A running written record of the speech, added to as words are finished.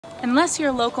Unless you're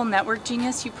a local network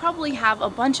genius, you probably have a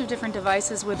bunch of different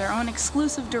devices with their own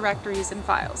exclusive directories and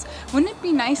files. Wouldn't it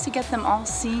be nice to get them all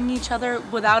seeing each other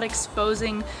without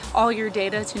exposing all your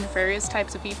data to nefarious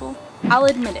types of people? I'll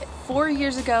admit it, 4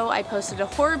 years ago I posted a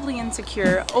horribly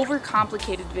insecure,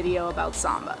 overcomplicated video about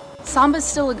Samba. Samba is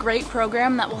still a great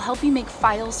program that will help you make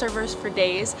file servers for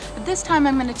days, but this time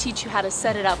I'm going to teach you how to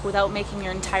set it up without making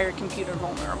your entire computer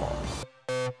vulnerable.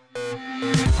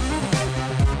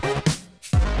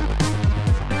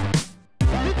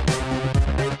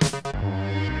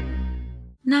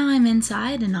 Now I'm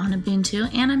inside and on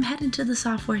Ubuntu, and I'm headed to the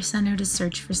Software Center to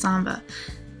search for Samba.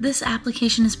 This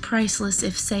application is priceless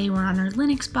if, say, we're on our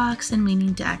Linux box and we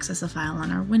need to access a file on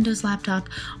our Windows laptop,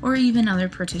 or even other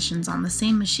partitions on the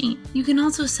same machine. You can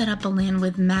also set up a LAN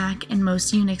with Mac and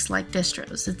most Unix-like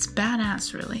distros. It's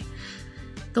badass, really.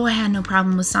 Though I had no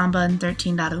problem with Samba in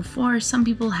 13.04, some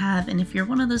people have, and if you're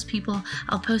one of those people,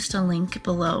 I'll post a link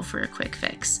below for a quick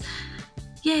fix.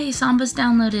 Yay, Samba's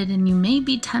downloaded, and you may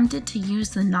be tempted to use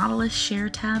the Nautilus Share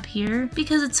tab here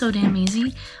because it's so damn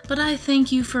easy, but I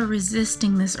thank you for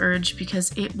resisting this urge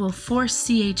because it will force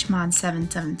chmod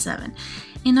 777.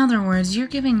 In other words, you're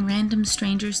giving random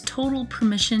strangers total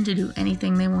permission to do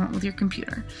anything they want with your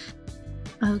computer.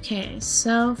 Okay,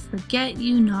 so forget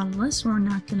you, Nautilus, we're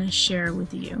not going to share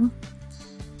with you.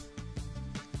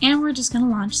 And we're just going to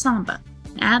launch Samba.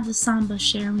 Add the Samba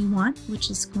share we want,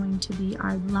 which is going to be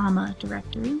our llama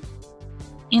directory.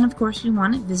 And of course we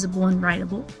want it visible and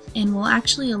writable, and we'll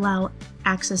actually allow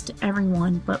access to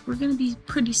everyone, but we're going to be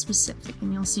pretty specific,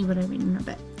 and you'll see what I mean in a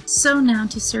bit. So now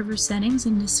to server settings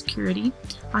and to security.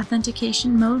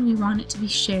 Authentication mode, we want it to be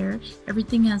share.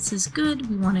 Everything else is good.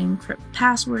 We want to encrypt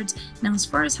passwords. Now as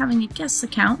far as having a guest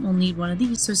account, we'll need one of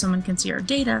these so someone can see our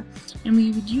data, and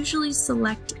we would usually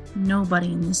select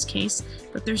nobody in this case,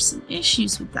 but there's some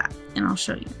issues with that, and I'll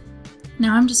show you.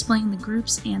 Now I'm displaying the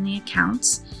groups and the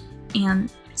accounts,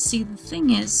 and see, the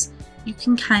thing is, you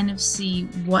can kind of see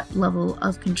what level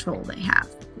of control they have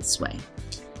this way.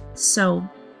 So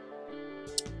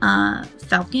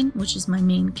Falcon, which is my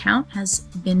main account, has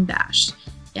been bashed.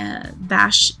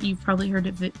 Bash, you've probably heard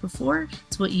of it before.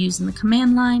 It's what you use in the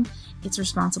command line. It's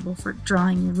responsible for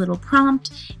drawing your little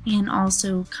prompt and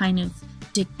also kind of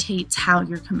dictates how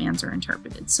your commands are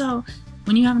interpreted. So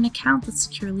when you have an account that's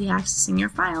securely accessing your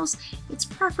files, it's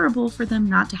preferable for them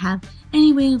not to have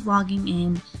any way of logging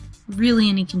in, really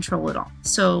any control at all.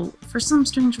 So for some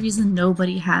strange reason,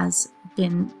 nobody has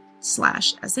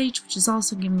bin/sh, which is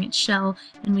also giving it shell,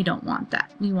 and we don't want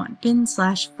that. We want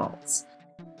bin/false.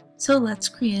 So let's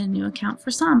create a new account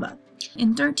for Samba.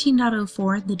 In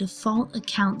 13.04, the default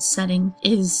account setting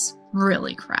is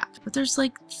really crap, but there's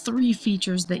like 3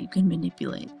 features that you can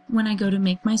manipulate. When I go to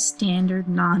make my standard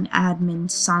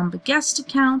non-admin Samba guest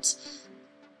account,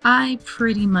 I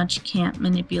pretty much can't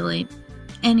manipulate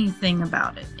anything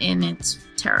about it, and it's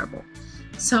terrible.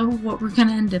 So what we're going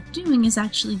to end up doing is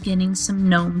actually getting some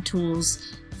GNOME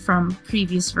tools from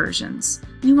previous versions.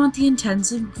 We want the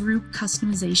intensive group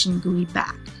customization GUI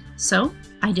back. So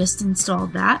I just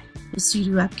installed that with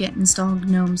sudo apt-get install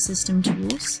GNOME system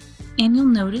tools. And you'll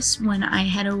notice when I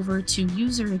head over to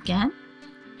user again,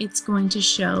 it's going to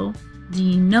show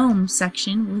the GNOME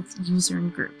section with user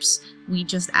and groups. We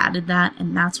just added that,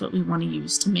 and that's what we want to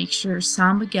use to make sure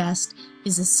Samba guest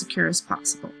is as secure as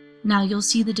possible. Now you'll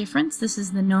see the difference. This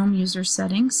is the GNOME user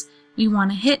settings. We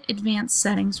want to hit advanced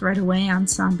settings right away on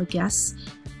Samba guests,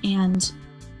 and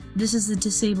this is a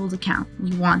disabled account.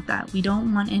 We want that. We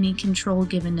don't want any control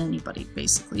given to anybody,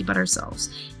 basically, but ourselves.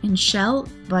 And shell,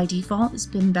 by default, is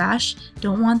bin bash.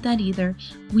 Don't want that either.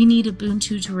 We need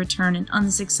Ubuntu to return an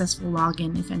unsuccessful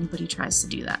login if anybody tries to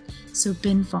do that. So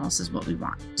bin false is what we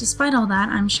want. Despite all that,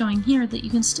 I'm showing here that you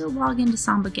can still log into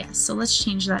Samba guest, so let's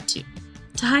change that too.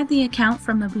 To hide the account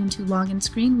from the Ubuntu login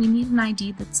screen, we need an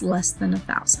ID that's less than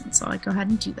 1,000, so I go ahead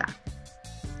and do that.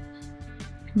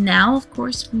 Now, of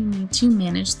course, we need to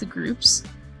manage the groups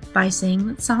by saying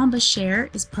that Samba share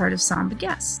is part of Samba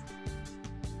guest.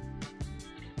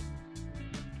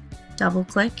 Double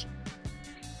click,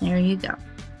 there you go.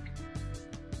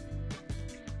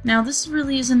 Now this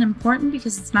really isn't important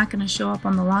because it's not going to show up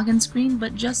on the login screen,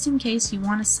 but just in case you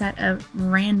want to set a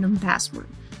random password.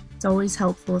 It's always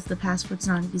helpful if the password's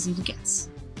not easy to guess.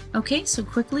 Okay, so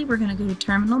quickly we're going to go to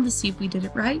terminal to see if we did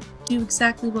it right. Do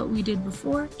exactly what we did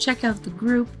before. Check out the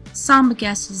group. Samba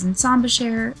guest is in Samba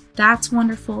share. That's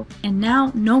wonderful. And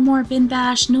now no more bin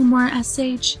bash, no more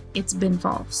sh. It's bin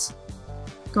false.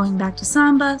 Going back to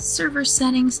Samba, server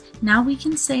settings. Now we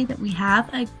can say that we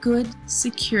have a good,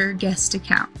 secure guest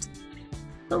account.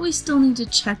 But we still need to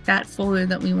check that folder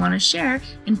that we want to share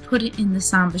and put it in the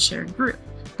Samba share group.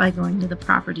 by going to the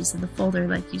properties of the folder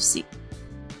like you see.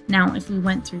 Now, if we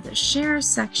went through the Share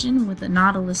section with the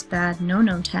Nautilus Bad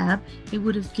No-No tab, it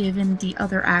would have given the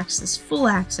other access full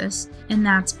access, and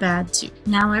that's bad too.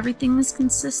 Now everything is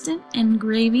consistent and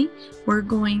gravy. We're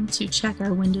going to check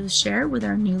our Windows Share with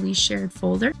our newly shared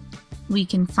folder. We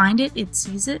can find it, it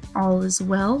sees it, all is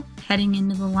well, heading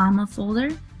into the Llama folder.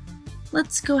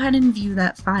 Let's go ahead and view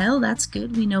that file. That's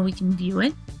good, we know we can view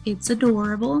it. It's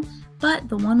adorable. But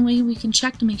the one way we can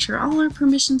check to make sure all our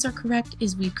permissions are correct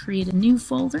is we create a new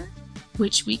folder,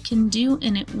 which we can do,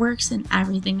 and it works, and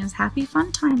everything is happy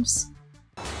fun times.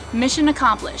 Mission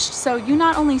accomplished. So you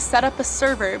not only set up a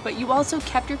server, but you also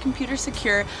kept your computer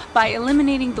secure by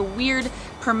eliminating the weird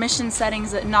permission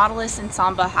settings that Nautilus and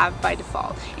Samba have by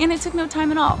default. And it took no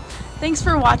time at all. Thanks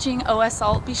for watching OS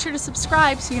Alt. Be sure to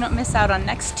subscribe so you don't miss out on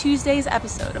next Tuesday's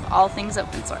episode of All Things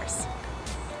Open Source,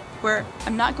 where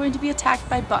I'm not going to be attacked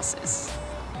by buses.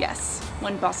 Yes,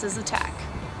 when buses attack.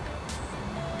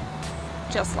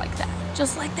 Just like that.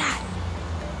 Just like that.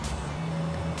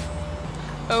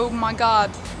 Oh my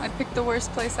god, I picked the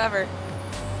worst place ever.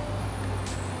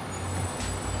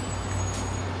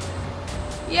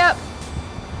 Yep.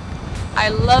 I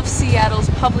love Seattle's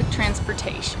public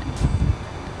transportation.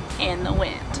 And the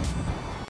wind.